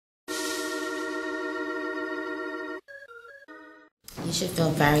You should feel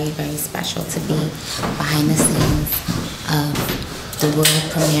very, very special to be behind the scenes of the world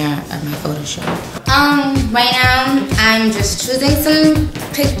premiere of my photo shoot. Right now, I'm just choosing some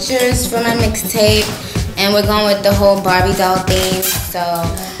pictures for my mixtape, and we're going with the whole Barbie doll theme. So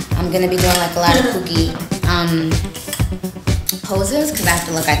I'm gonna be doing like a lot of kooky poses, because I have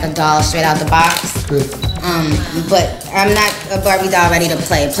to look like a doll straight out the box. But I'm not a Barbie doll ready to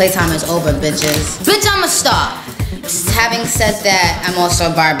play. Playtime is over, bitches. Bitch, I'm a star. Having said that, I'm also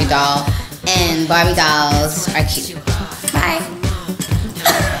a Barbie doll, and Barbie dolls are cute. Bye.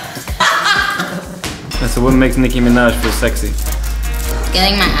 So what makes Nicki Minaj feel sexy?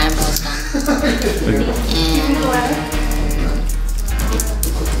 Getting my eyebrows done. And I don't know.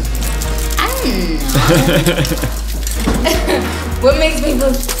 What makes me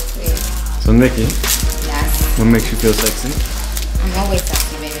feel sexy? So Nicki. Yes. What makes you feel sexy? I'm always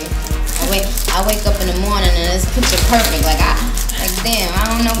sexy, baby. I wake up in the morning and it's picture perfect. Like damn, I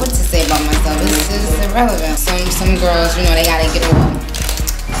don't know what to say about myself. It's irrelevant. Some girls, you know, they gotta get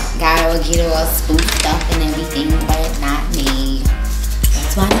all spoofed up and everything, but not me.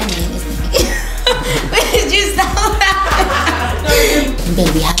 That's why my name is Nicki. What did you so loud? I'm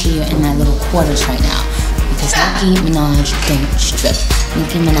baby happy you're in my little quarters right now, because Nicki Minaj don't strip.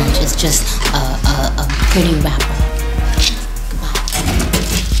 Nicki Minaj is just a pretty rapper.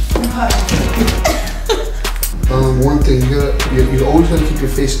 One thing, you always gotta keep your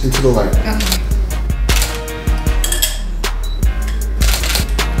face into the light. Okay.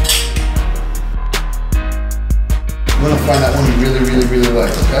 I'm gonna find that one you really, really, really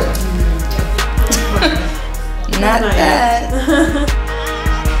like, okay? Not that.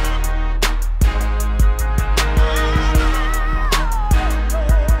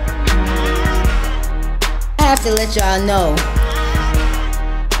 I have to let y'all know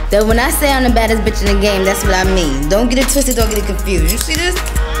that when I say I'm the baddest bitch in the game, that's what I mean. Don't get it twisted, don't get it confused. You see this?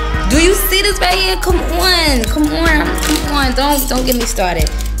 Do you see this right here? Come on. Don't get me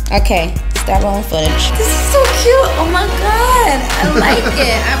started. Okay, start rolling footage. This is so cute. Oh my God. I like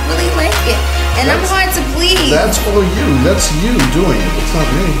it. I really like it. And I'm hard to please. That's all you. That's you doing it. It's not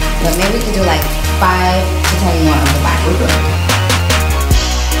me. But maybe we can do like 5 to 10 more of the back. Okay.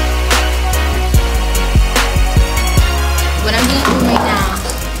 What I'm gonna do right now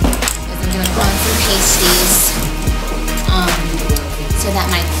is I'm gonna put on some pasties so that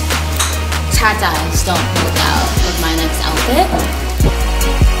my tatas don't look out with my next outfit.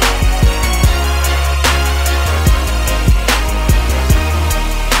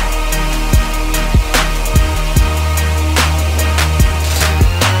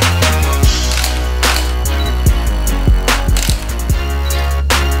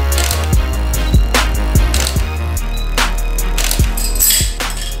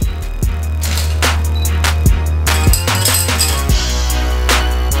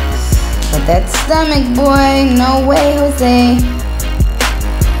 That stomach, boy, no way, Jose.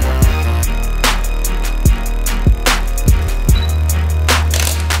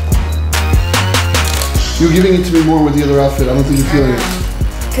 You're giving it to me more with the other outfit. I don't think you're feeling it.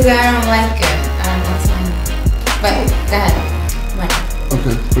 Because I don't like it. That's fine. But, go ahead. Right.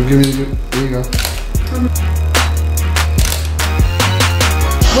 Okay, we're giving you the, there you go.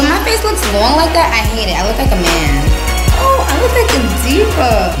 When my face looks long like that, I hate it. I look like a man. Oh, I look like a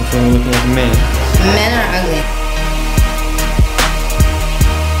diva. What's wrong with looking like a man? Men are ugly.